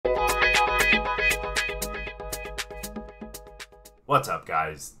What's up,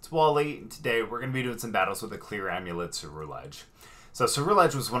 guys? It's Wally, and today we're going to be doing some battles with the Clear Amulet Ceruledge. So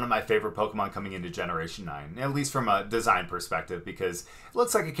Ceruledge was one of my favorite Pokemon coming into Generation 9, at least from a design perspective, because it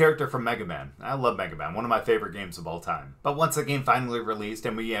looks like a character from Mega Man. I love Mega Man, one of my favorite games of all time. But once the game finally released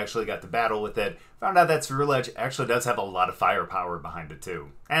and we actually got to battle with it, found out that Ceruledge actually does have a lot of firepower behind it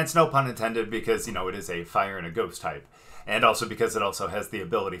too. And it's no pun intended because, you know, it is a fire and a ghost type. And also because it also has the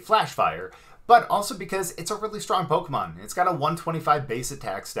ability Flash Fire, but also because it's a really strong Pokemon. It's got a 125 base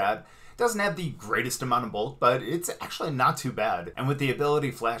attack stat. It doesn't have the greatest amount of bulk, but it's actually not too bad. And with the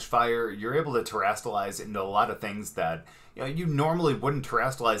ability Flash Fire, you're able to terastallize into a lot of things that you normally wouldn't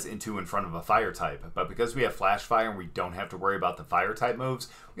terastallize into in front of a fire type. But because we have Flash Fire and we don't have to worry about the fire type moves,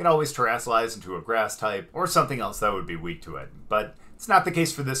 we can always terastallize into a grass type or something else that would be weak to it. But it's not the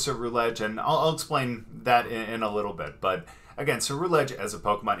case for this Ceruledge, and I'll explain that in a little bit. But again, Ceruledge as a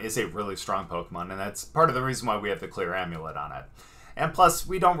Pokemon is a really strong Pokemon, and that's part of the reason why we have the Clear Amulet on it. And plus,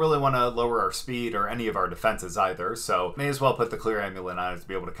 we don't really want to lower our speed or any of our defenses either, so may as well put the Clear Amulet on it to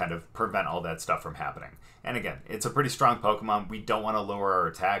be able to kind of prevent all that stuff from happening. And again, it's a pretty strong Pokemon. We don't want to lower our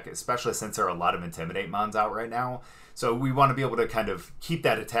attack, especially since there are a lot of Intimidate mons out right now. So we want to be able to kind of keep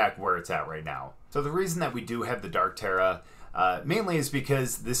that attack where it's at right now. So the reason that we do have the Dark Terra mainly is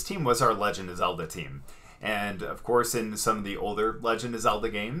because this team was our Legend of Zelda team. And of course, in some of the older Legend of Zelda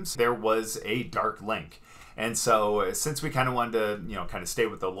games, there was a Dark Link. And so since we kind of wanted to, kind of stay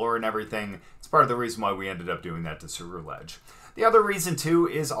with the lore and everything, it's part of the reason why we ended up doing that to Ceruledge. The other reason too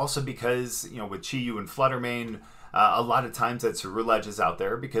is also because, with Chi-Yu and Fluttermane, a lot of times that Ceruledge is out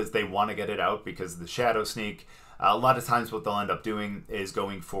there because they want to get it out because of the Shadow Sneak. A lot of times what they'll end up doing is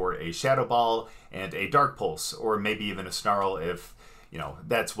going for a Shadow Ball and a Dark Pulse, or maybe even a Snarl if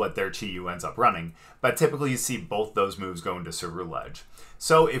that's what their Chi-Yu ends up running. But typically you see both those moves go into Ceruledge.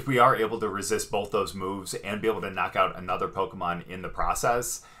 So if we are able to resist both those moves and be able to knock out another Pokemon in the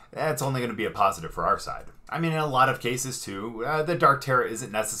process, that's only going to be a positive for our side. I mean, in a lot of cases too, the Dark Terra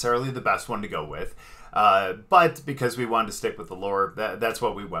isn't necessarily the best one to go with. But because we wanted to stick with the lore, that's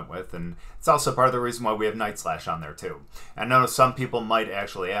what we went with. And it's also part of the reason why we have Night Slash on there too. I know some people might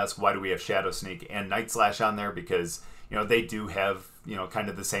actually ask, why do we have Shadow Sneak and Night Slash on there? Because they do have, kind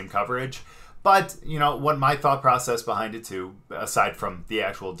of the same coverage. But, what my thought process behind it too, aside from the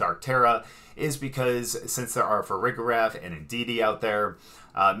actual Dark Terra, is because since there are Farigiraf and Indeedee out there,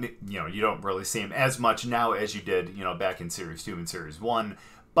 you don't really see them as much now as you did, back in Series 2 and Series 1.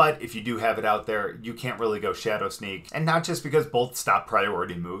 But if you do have it out there, you can't really go Shadow Sneak. And not just because both stop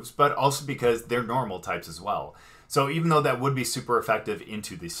priority moves, but also because they're normal types as well. So even though that would be super effective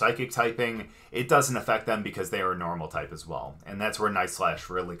into the Psychic typing, it doesn't affect them because they are a normal type as well. And that's where Night Slash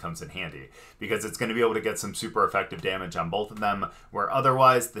really comes in handy, because it's going to be able to get some super effective damage on both of them, where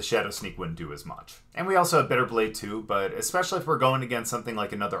otherwise the Shadow Sneak wouldn't do as much. And we also have Bitter Blade too, but especially if we're going against something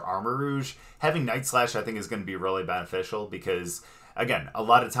like another Armor Rouge, having Night Slash I think is going to be really beneficial because, again, a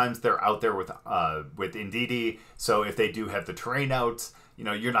lot of times they're out there with Indeedee, so if they do have the terrain out,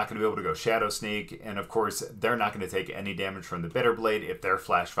 you're not going to be able to go Shadow Sneak, and of course, they're not going to take any damage from the Bitter Blade if they're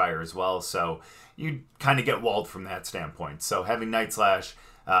Flash Fire as well, so you kind of get walled from that standpoint. So having Night Slash,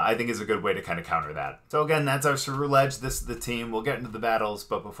 I think, is a good way to kind of counter that. So again, that's our Ceruledge. This is the team. We'll get into the battles,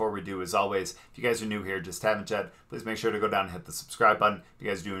 but before we do, as always, if you guys are new here, just haven't yet, please make sure to go down and hit the subscribe button. If you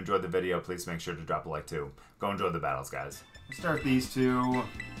guys do enjoy the video, please make sure to drop a like too. Go enjoy the battles, guys. We'll start these two.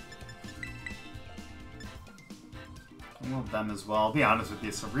 I love them as well. I'll be honest with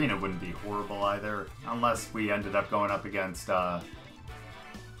you, Tsareena wouldn't be horrible either, unless we ended up going up against,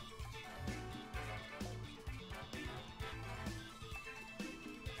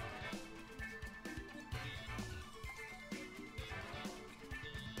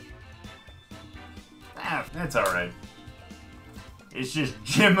 that's alright. It's just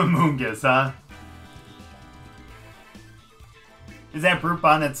Jim Amoongus, huh? Is that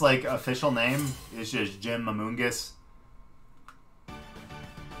Brutbon its, official name? It's just Jim Amoongus?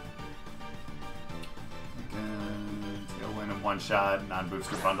 One shot,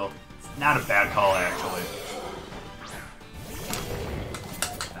 non-booster bundle. It's not a bad call, actually.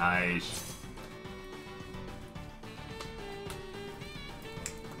 Nice.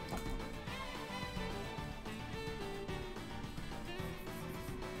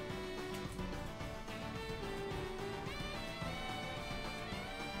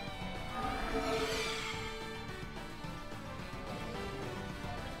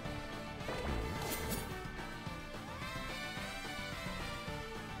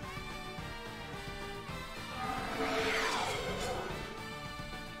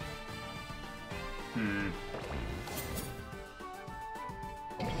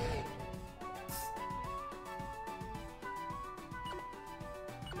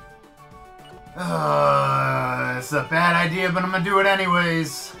 It's a bad idea, but I'm gonna do it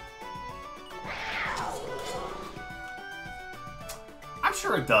anyways. I'm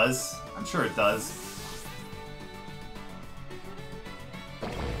sure it does. I'm sure it does. Yeah,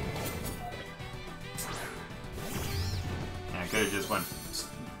 I could have just went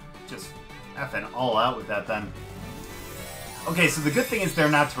effing all out with that then. Okay, so the good thing is they're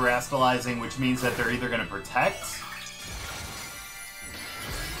not terastallizing, which means that they're either going to protect.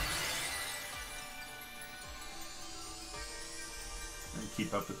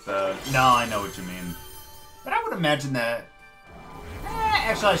 Keep up with the... No, I know what you mean. But I would imagine that...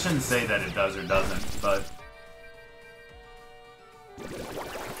 actually, I shouldn't say that it does or doesn't, but...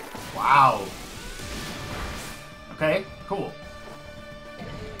 Wow. Okay, cool.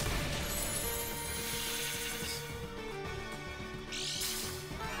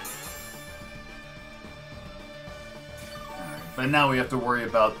 But now we have to worry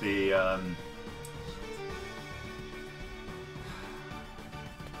about the...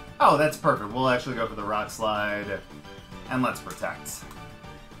 Oh, that's perfect. We'll actually go for the Rock Slide, and let's protect.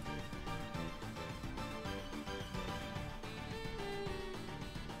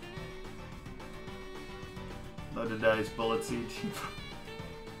 Loaded dice, bullet seed.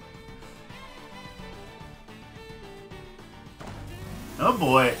 Oh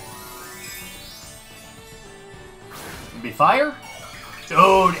boy. Be fire?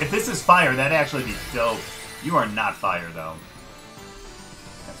 Dude, if this is fire, that'd actually be dope. You are not fire, though.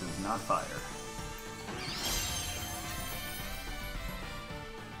 That is not fire.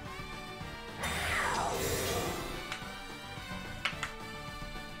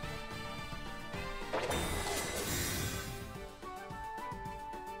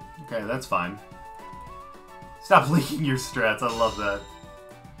 Okay, that's fine. Stop leaking your strats. I love that.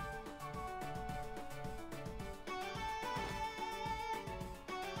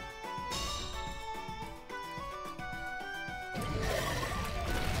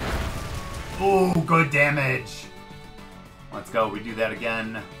 Ooh, good damage. Let's go. We do that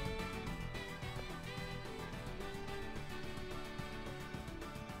again.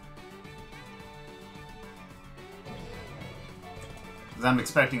 Because I'm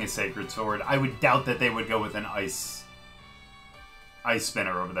expecting a Sacred Sword. I would doubt that they would go with an Ice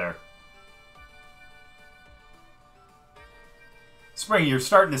Spinner over there. Spring, you're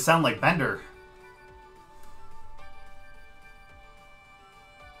starting to sound like Bender.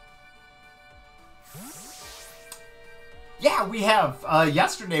 Yeah, we have.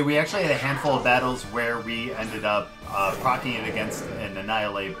 Yesterday, we actually had a handful of battles where we ended up proccing it against an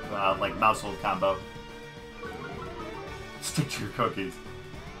Annihilate, like, Mousehold combo. Stick to your cookies.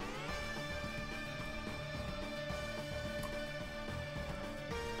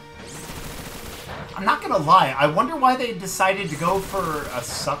 I'm not gonna lie, I wonder why they decided to go for a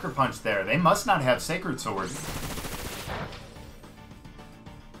Sucker Punch there. They must not have Sacred Sword.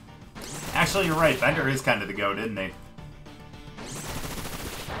 Actually, you're right, Bender is kind of the GOAT, isn't he?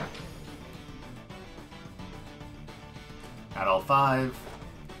 Got all 5.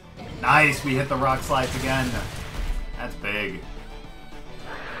 Nice, we hit the Rock Slides again. That's big.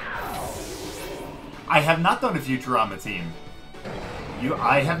 I have not done a Futurama team.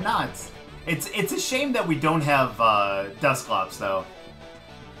 I have not. It's a shame that we don't have Dusclops, though.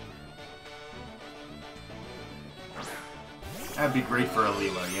 That'd be great for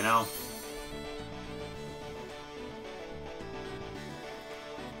Alila, you know?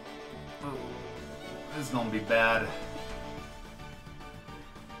 Ooh, this is gonna be bad.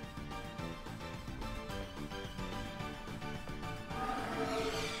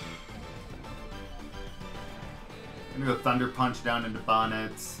 I'm gonna go Thunder Punch down into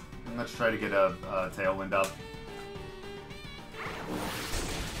Bonnet. And let's try to get a Tailwind up.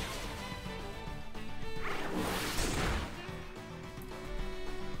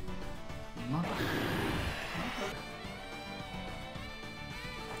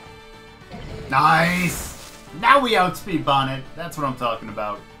 Nice! Now we outspeed Bonnet. That's what I'm talking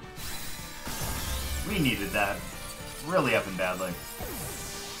about. We needed that. Really effing badly.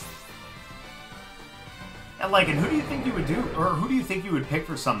 And like, and who do you think you would do, or who do you think you would pick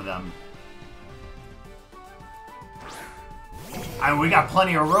for some of them? I mean, we got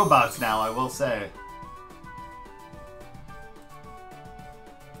plenty of robots now, I will say.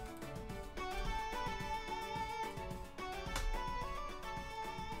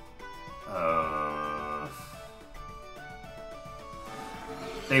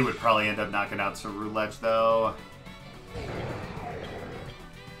 They would probably end up knocking out Ceruledge, though.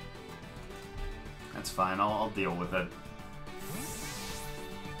 That's fine, I'll deal with it.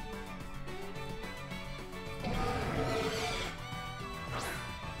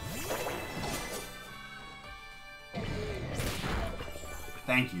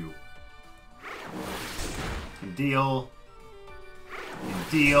 Thank you. Can deal. Can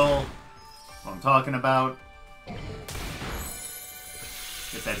deal. That's what I'm talking about. Get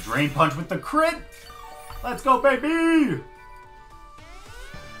that Drain Punch with the crit. Let's go, baby!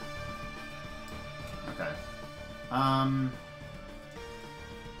 Okay.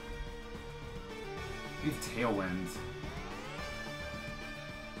 We have Tailwind.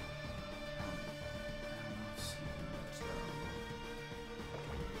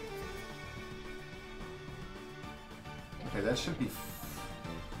 Okay, that should be...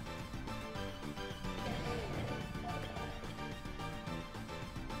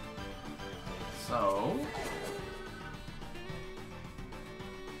 So...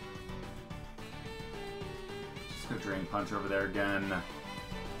 Just go Drain Punch over there again.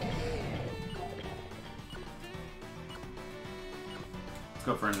 Let's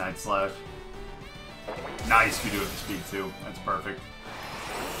go for a Night Slash. Nice, we do it with speed too. That's perfect.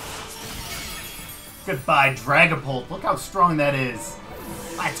 Goodbye, Dragapult. Look how strong that is.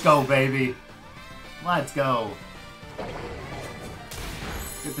 Let's go, baby. Let's go.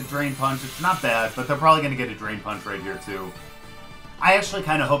 Get the Drain Punch. It's not bad, but they're probably going to get a Drain Punch right here, too. I actually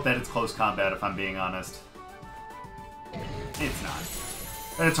kind of hope that it's close combat, if I'm being honest. It's not.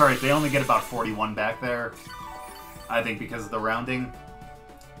 But it's alright. They only get about 41 back there. I think because of the rounding.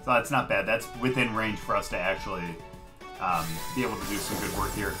 So that's not bad. That's within range for us to actually be able to do some good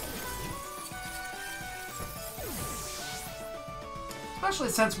work here. Especially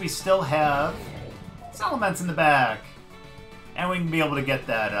since we still have Salamence in the back. And we can be able to get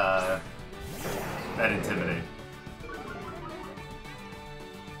that, that Intimidate.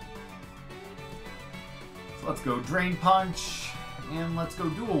 So let's go Drain Punch. And let's go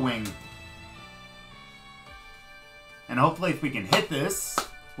Dual Wing. And hopefully if we can hit this,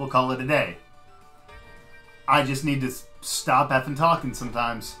 we'll call it a day. I just need to stop effing talking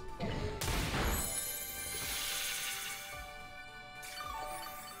sometimes.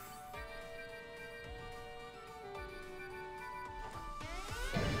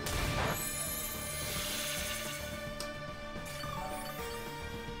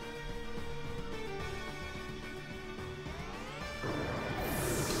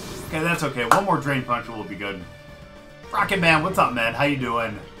 Okay, that's okay. One more Drain Punch will be good. Rocket Man, what's up, man? How you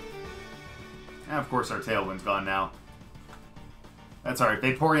doing? And of course, our Tailwind's gone now. That's alright.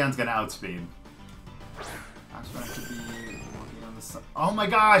 Vaporeon's gonna outspeed. Oh my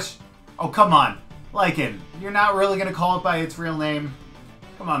gosh! Oh, come on. Lycan, you're not really gonna call it by its real name?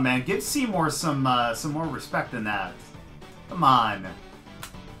 Come on, man. Give Seymour some more respect than that. Come on.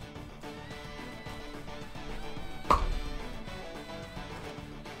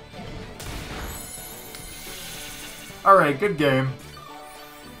 Alright, good game.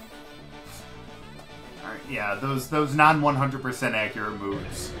 Alright, yeah, those non-100% accurate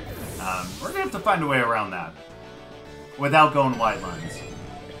moves. We're gonna have to find a way around that. Without going wide lines.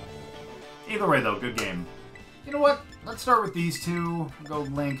 Either way, though, good game. You know what? Let's start with these two. We'll go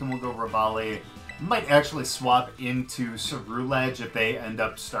Link and we'll go Revali. Might actually swap into Ceruledge if they end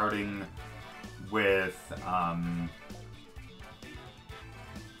up starting with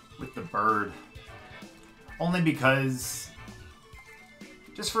the bird. Only because,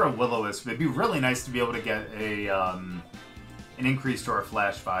 just for a Will-O-Wisp, it'd be really nice to be able to get a an increase to our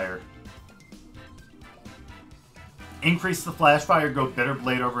Flash Fire. Increase the Flash Fire, go Bitter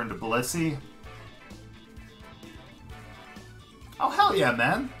Blade over into Blissey. Oh, hell yeah,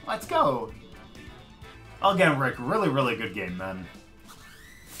 man. Let's go. Again, Rick, really, really good game, man.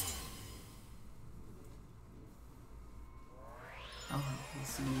 Oh,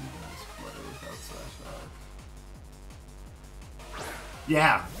 let's see.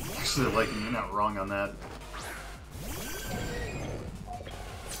 Yeah, actually, like, you're not wrong on that.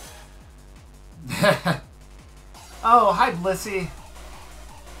 Oh, hi, Blissey.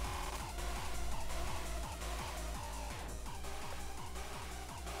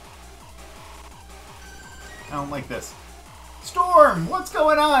 I don't like this. Storm, what's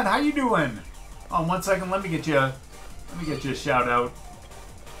going on? How you doing? Oh, 1 second. Let me get you a shout out.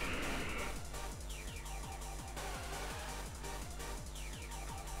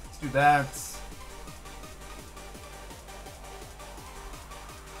 Let's do that.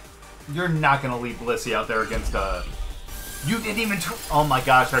 You're not gonna leave Blissey out there against You didn't even. Oh my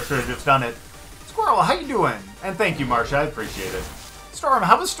gosh! I should have just done it. Squirrel, how you doing? And thank you, Marsha. I appreciate it. Storm,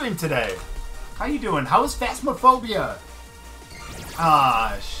 how was stream today? How you doing? How was Phasmophobia?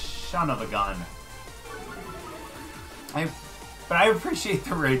 Ah, son of a gun. But I appreciate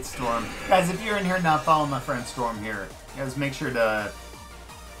the raid, Storm. Guys, if you're in here not following my friend Storm here, guys, make sure to...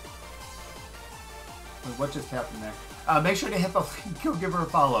 Wait, what just happened there? Make sure to hit the link. Go give her a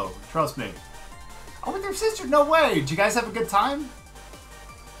follow. Trust me. Oh, with your sister? No way. Did you guys have a good time?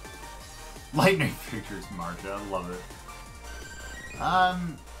 Lightning Features Marsha. I love it.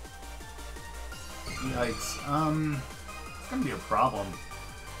 Yikes. It's gonna be a problem.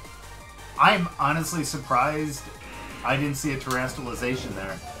 I'm honestly surprised I didn't see a terastallization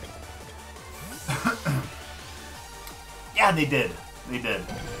there. Yeah, they did. They did.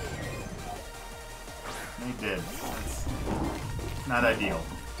 They did. That's not ideal.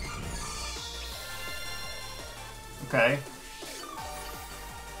 Okay.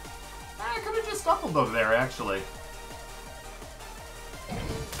 I could have just stumbled over there, actually.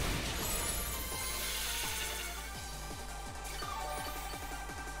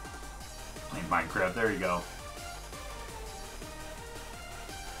 Playing Minecraft, there you go.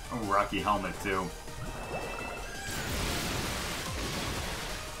 Oh, Rocky Helmet, too.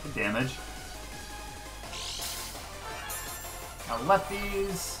 Good damage. Now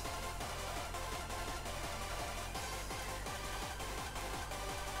lefties.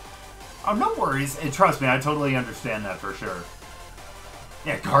 Oh, no worries. And trust me, I totally understand that for sure.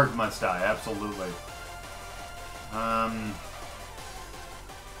 Yeah, guard must die, absolutely. I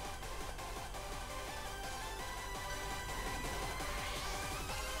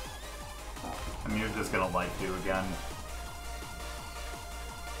mean, you're just gonna life do again.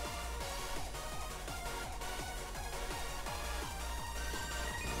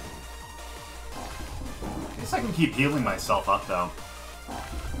 Guess I can keep healing myself up, though.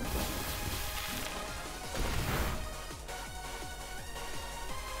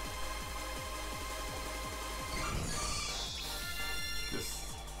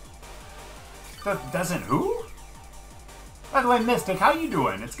 Doesn't who? By the way, Mystic, how you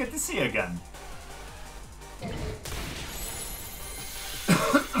doing? It's good to see you again.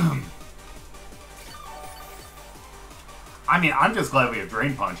 I mean, I'm just glad we have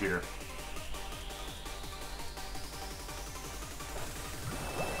Drain Punch here.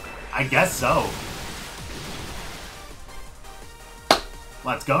 I guess so.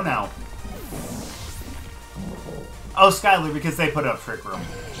 Let's go now. Oh, Skyler, because they put up Trick Room.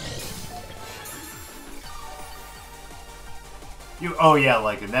 You, oh yeah,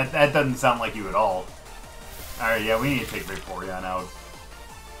 like that doesn't sound like you at all. Alright, yeah, we need to take Vaporeon out.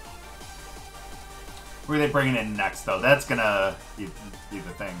 Who are they bringing in next, though? That's gonna be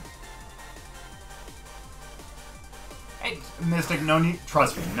the thing. Hey, Mystic, no need,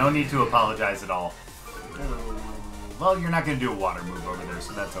 trust me, no need to apologize at all. Well, you're not gonna do a water move over there,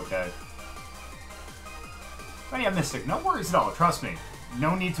 so that's okay. But yeah, Mystic, no worries at all, trust me.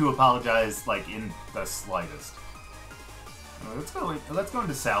 No need to apologize, like, in the slightest. Let's go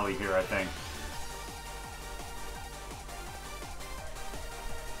into Sally here, I think.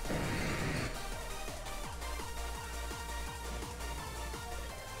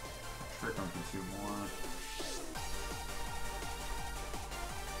 Trick him for 2 more.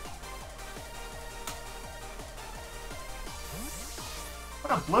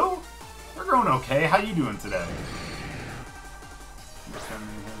 What up, Blue? We're growing okay. How you doing today?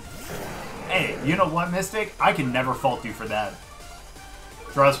 Hey, you know what, Mystic? I can never fault you for that.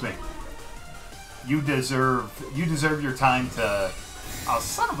 Trust me. You deserve your time to... Oh,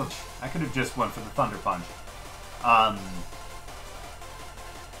 son of a... I could have just went for the Thunder Punch.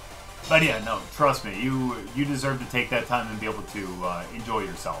 But yeah, no, trust me. You deserve to take that time and be able to enjoy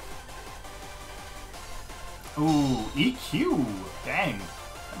yourself. Ooh, EQ. Dang.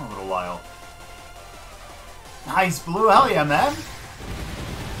 Been a little while. Nice, Blue. Hell yeah, man.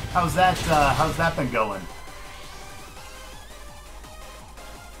 How's that been going?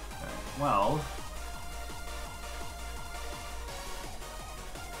 Okay, well...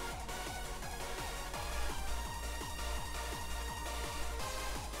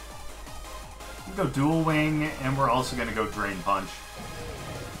 We'll go Dual Wing, and we're also going to go Drain Punch.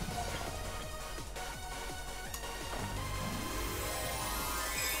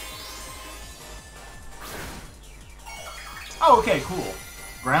 Oh, okay, cool.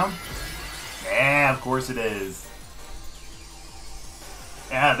 Ground? Yeah, of course it is.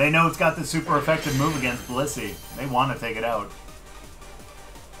 Yeah, they know it's got the super effective move against Blissey. They want to take it out.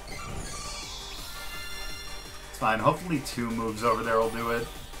 It's fine. Hopefully 2 moves over there will do it.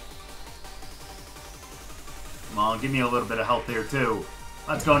 Come on, give me a little bit of help here, too.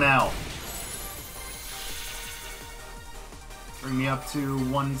 Let's go now. Bring me up to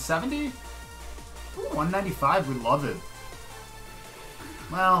 170? Ooh, 195, we love it.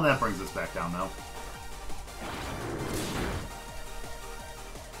 Well, that brings us back down, though.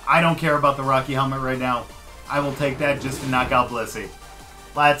 I don't care about the Rocky Helmet right now. I will take that just to knock out Blissey.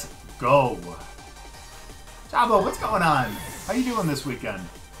 Let's go. Jabo, what's going on? How you doing this weekend?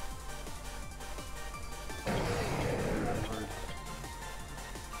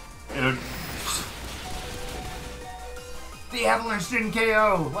 Dude. The Avalanche didn't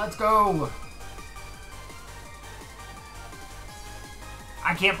KO! Let's go!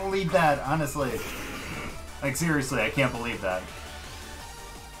 I can't believe that, honestly. Like, seriously, I can't believe that.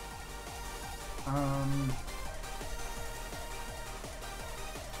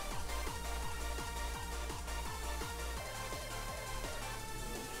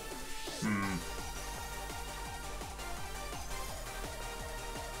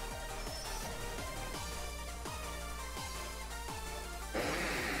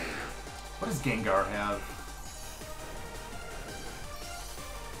 What does Gengar have?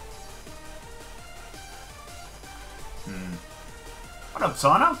 What up,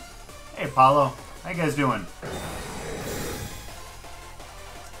 Sauna? Hey, Apollo. How you guys doing?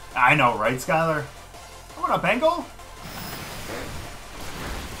 I know, right, Skylar? What up, Angle?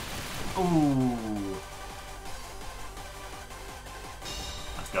 Ooh.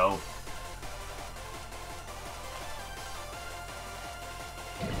 Let's go.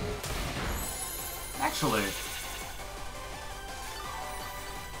 Actually,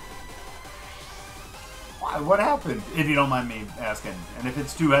 why? What happened? If you don't mind me asking, and if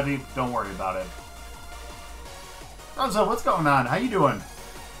it's too heavy, don't worry about it. Rosa, what's going on? How you doing?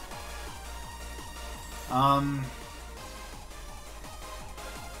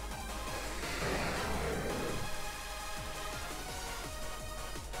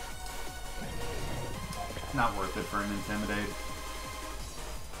 Not worth it for an Intimidate.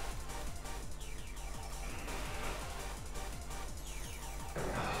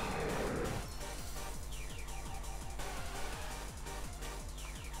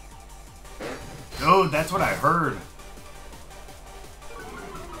 Dude, that's what I heard.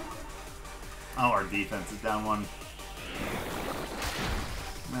 Oh, our defense is down one.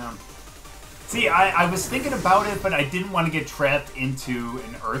 No. See, I was thinking about it, but I didn't want to get trapped into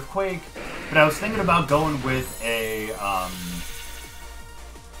an earthquake. But I was thinking about going with a,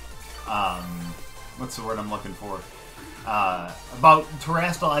 what's the word I'm looking for? About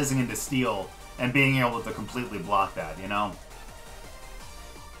terastallizing into steel and being able to completely block that, you know?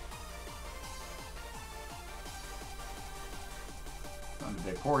 On to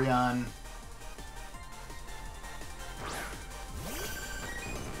Vaporeon.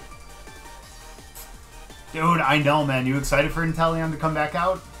 Dude, I know, man. You excited for Inteleon to come back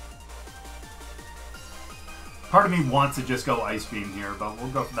out? Part of me wants to just go Ice Beam here, but we'll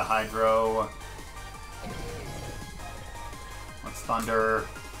go for the Hydro. Let's Thunder.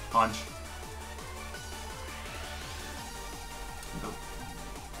 Punch.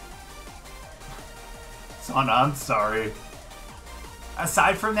 Son, I'm sorry.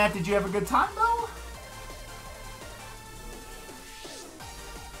 Aside from that, did you have a good time, though?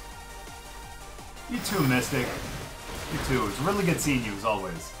 You too, Mystic. You too. It was really good seeing you, as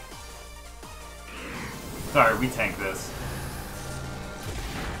always. Sorry, we tank this.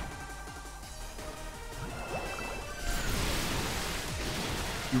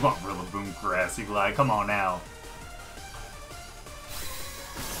 You want Rillaboom, Grassy Glide? Come on now.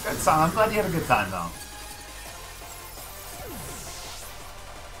 Good song. I'm glad you had a good time, though.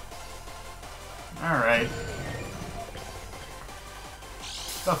 Alright.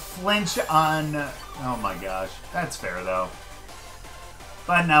 The flinch on... Oh my gosh. That's fair, though.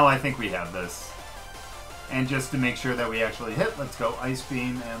 But now I think we have this. And just to make sure that we actually hit, let's go Ice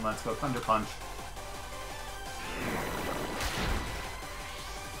Beam and let's go Thunder Punch.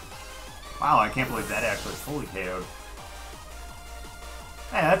 Wow, I can't believe that actually fully KO'd.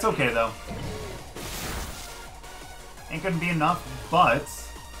 Hey, that's okay, though. Ain't gonna be enough, but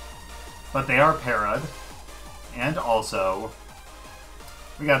they are para'd. And also,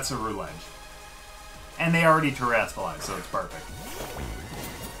 we got Ceruledge. And they already terastallized, so it's perfect.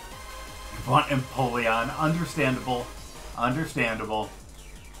 You want Empoleon. Understandable. Understandable.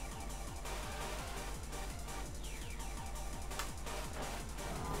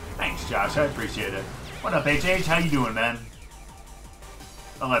 Thanks, Josh. I appreciate it. What up, HH? How you doing, man?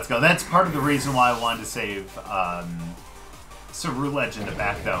 Oh, let's go. That's part of the reason why I wanted to save Ceruledge in the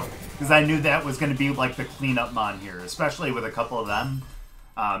back, though. Because I knew that was going to be like the cleanup mon here, especially with a couple of them.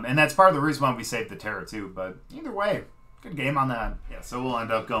 And that's part of the reason why we saved the Terra, too. But either way, good game on that. Yeah, so we'll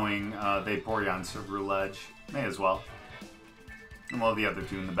end up going Vaporeon Ceruledge. May as well. And we'll have the other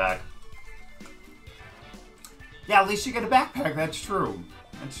two in the back. Yeah, at least you get a backpack. That's true.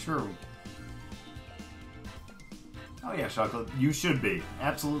 That's true. Oh yeah, Chocolate. You should be.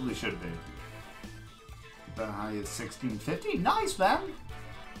 Absolutely should be. The high is 1650. Nice, man.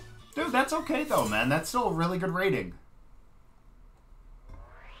 Dude, that's okay though, man. That's still a really good rating.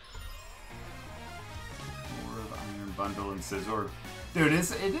 Iron Bundle and Scizor. Dude, it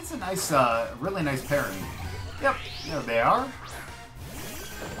is a nice, really nice pairing. Yep, there they are.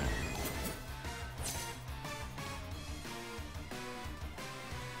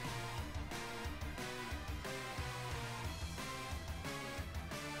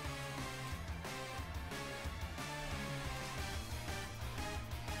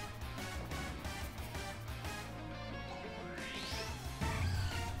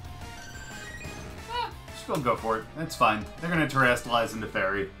 Still go for it. That's fine. They're going to terastallize into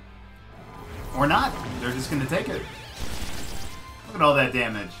Fairy. Or not. They're just going to take it. Look at all that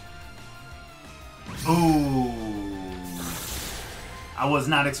damage. Ooh. I was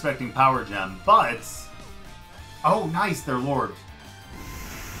not expecting Power Gem, but... Oh, nice. They're Lord.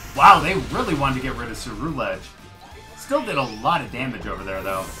 Wow, they really wanted to get rid of Ceruledge. Still did a lot of damage over there,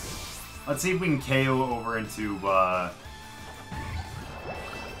 though. Let's see if we can KO over into... Come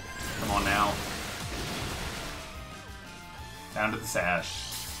on now. Down to the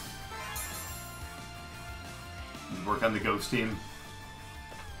Sash. Work on the Ghost team.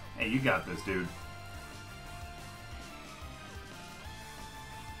 Hey, you got this, dude.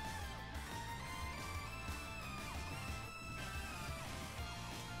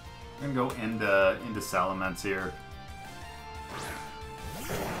 I'm gonna go into Salamence here.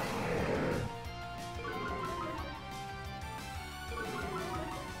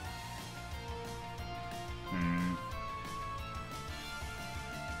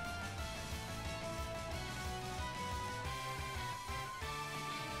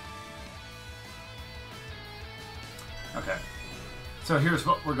 Okay, so here's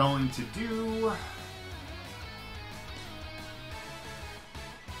what we're going to do.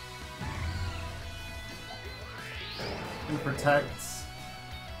 And protect.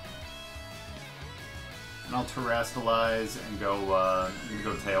 And I'll terastallize and go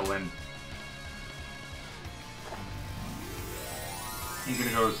Tailwind. He's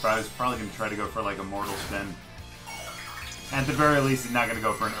gonna go with probably gonna try to go for like a Mortal Spin. At the very least, he's not gonna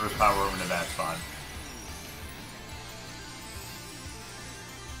go for an Earth Power over into that spot.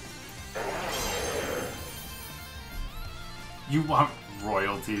 You want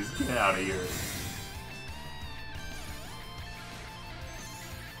royalties? Get out of here.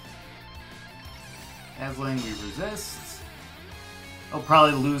 Dazzling, we resist. They'll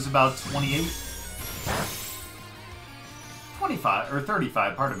probably lose about 28. 25, or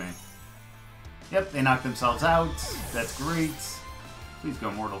 35, pardon me. Yep, they knocked themselves out. That's great. Please go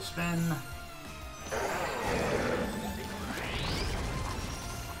Mortal Spin.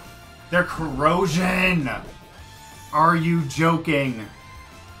 They're Corrosion! Are you joking?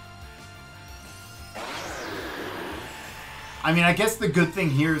 I mean, I guess the good thing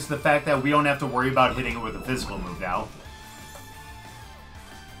here is the fact that we don't have to worry about hitting it with a physical move now.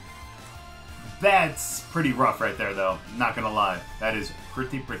 That's pretty rough right there, though. Not gonna lie. That is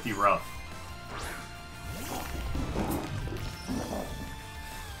pretty rough.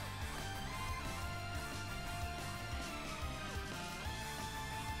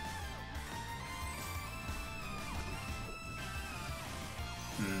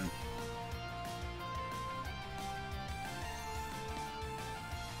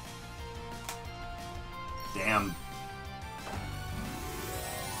 Damn.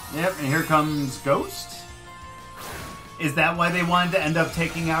 Yep, and here comes Ghost. Is that why they wanted to end up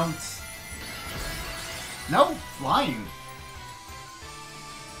taking out... No, flying.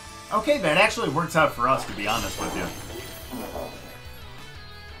 Okay, that actually works out for us, to be honest with you.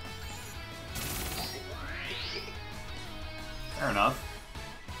 Fair enough.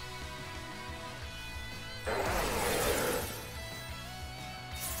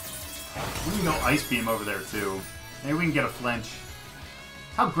 We can go Ice Beam over there, too. Maybe we can get a flinch.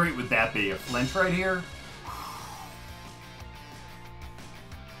 How great would that be? A flinch right here?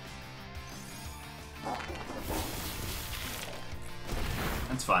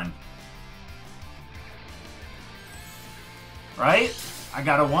 That's fine. Right? I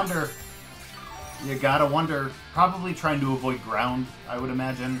gotta wonder. You gotta wonder. Probably trying to avoid ground, I would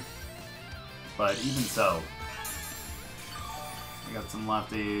imagine. But even so. I got some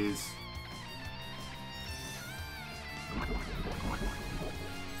lefties.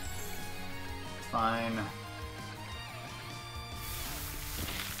 Fine.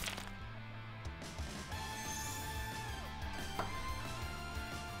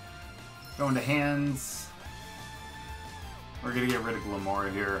 Going to hands. We're gonna get rid of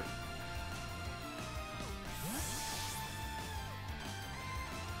Glamora here.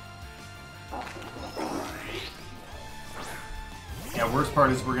 Yeah, worst part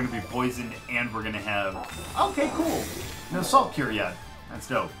is we're going to be poisoned and we're going to have... Okay, cool. No Salt Cure yet. That's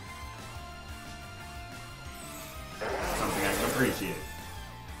dope. Something I can appreciate.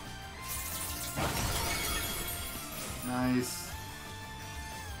 Nice.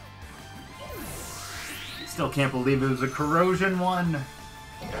 Still can't believe it was a corrosion one.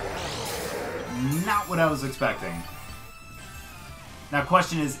 Not what I was expecting. Now,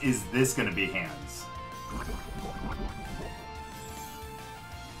 question is this going to be hands?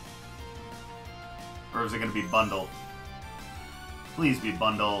 Or is it going to be bundle? Please be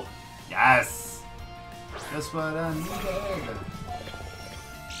bundle. Yes! Just what I needed.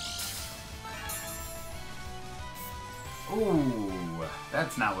 Ooh,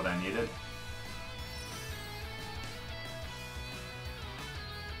 that's not what I needed.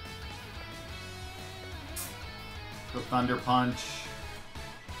 Go Thunder Punch.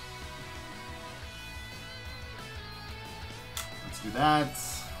 Let's do that.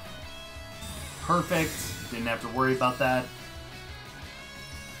 Perfect. Didn't have to worry about that.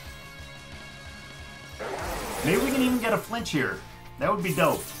 Maybe we can even get a flinch here. That would be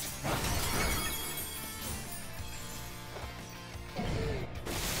dope.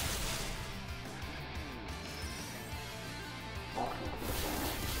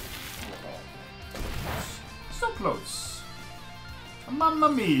 So close. Mamma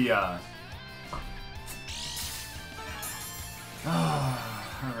mia.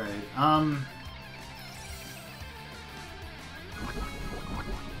 Alright,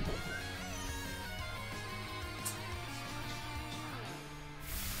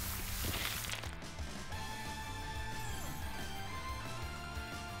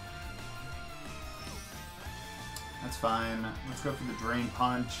 that's fine. Let's go for the Drain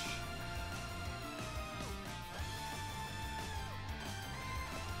Punch.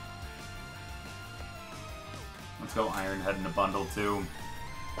 Let's go Iron Head in a bundle too.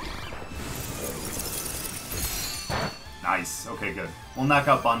 Nice. Okay, good. We'll knock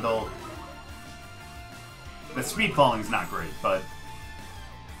out bundle. The speed falling's not great, but...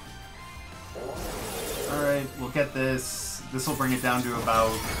 Alright, we'll get this. This will bring it down to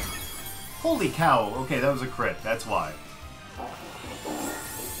about... Holy cow! Okay, that was a crit. That's why.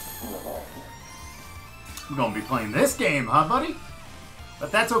 I'm gonna be playing this game, huh, buddy?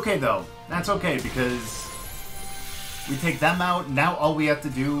 But that's okay, though. That's okay, because... we take them out. Now all we have to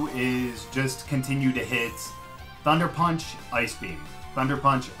do is just continue to hit Thunder Punch, Ice Beam. Thunder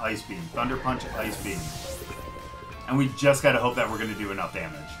Punch, Ice Beam. Thunder Punch, Ice Beam. And we just gotta hope that we're gonna do enough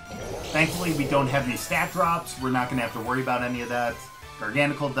damage. Thankfully, we don't have any stat drops. We're not gonna have to worry about any of that.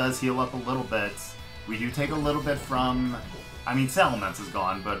 Garganacl does heal up a little bit. We do take a little bit from... I mean, Salamence is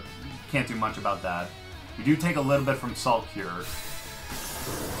gone, but can't do much about that. We do take a little bit from Salt Cure.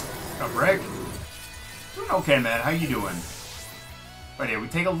 Oh, Rick. Doing okay, man. How you doing? Right here, we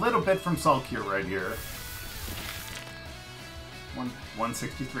take a little bit from Salt Cure right here.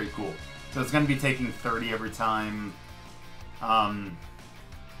 163, cool. So it's going to be taking 30 every time. I'm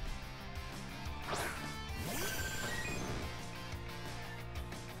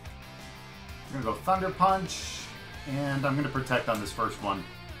going to go Thunder Punch, and I'm going to Protect on this first one.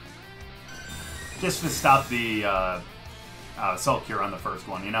 Just to stop the Salt Cure on the first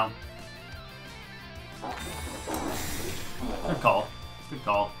one, you know? Good call. Good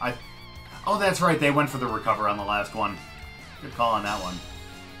call. Oh, that's right. They went for the Recover on the last one. Good call on that one.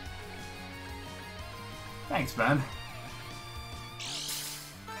 Thanks, Ben.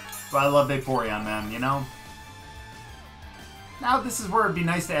 But I love Vaporeon, man, you know? Now, this is where it'd be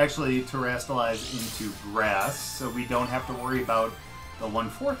nice to actually terastallize into grass, so we don't have to worry about the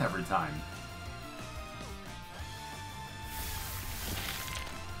 1/4 every time.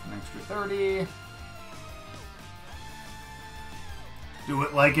 An extra 30. Do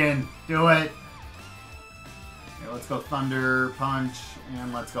it, Lycan. Do it. Okay, let's go Thunder Punch,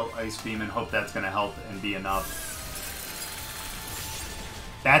 and let's go Ice Beam, and hope that's going to help and be enough.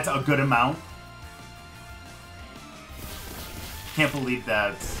 That's a good amount. Can't believe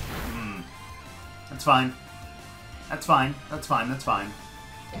that. That's fine. That's fine. That's fine. That's fine.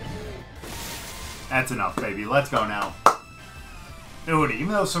 That's enough, baby. Let's go now. Dude, even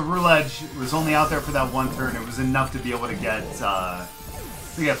though Ceruledge was only out there for that one turn, it was enough to be able to get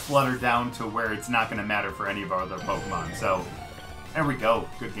fluttered down to where it's not going to matter for any of our other Pokemon. So, there we go.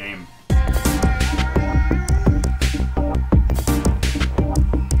 Good game.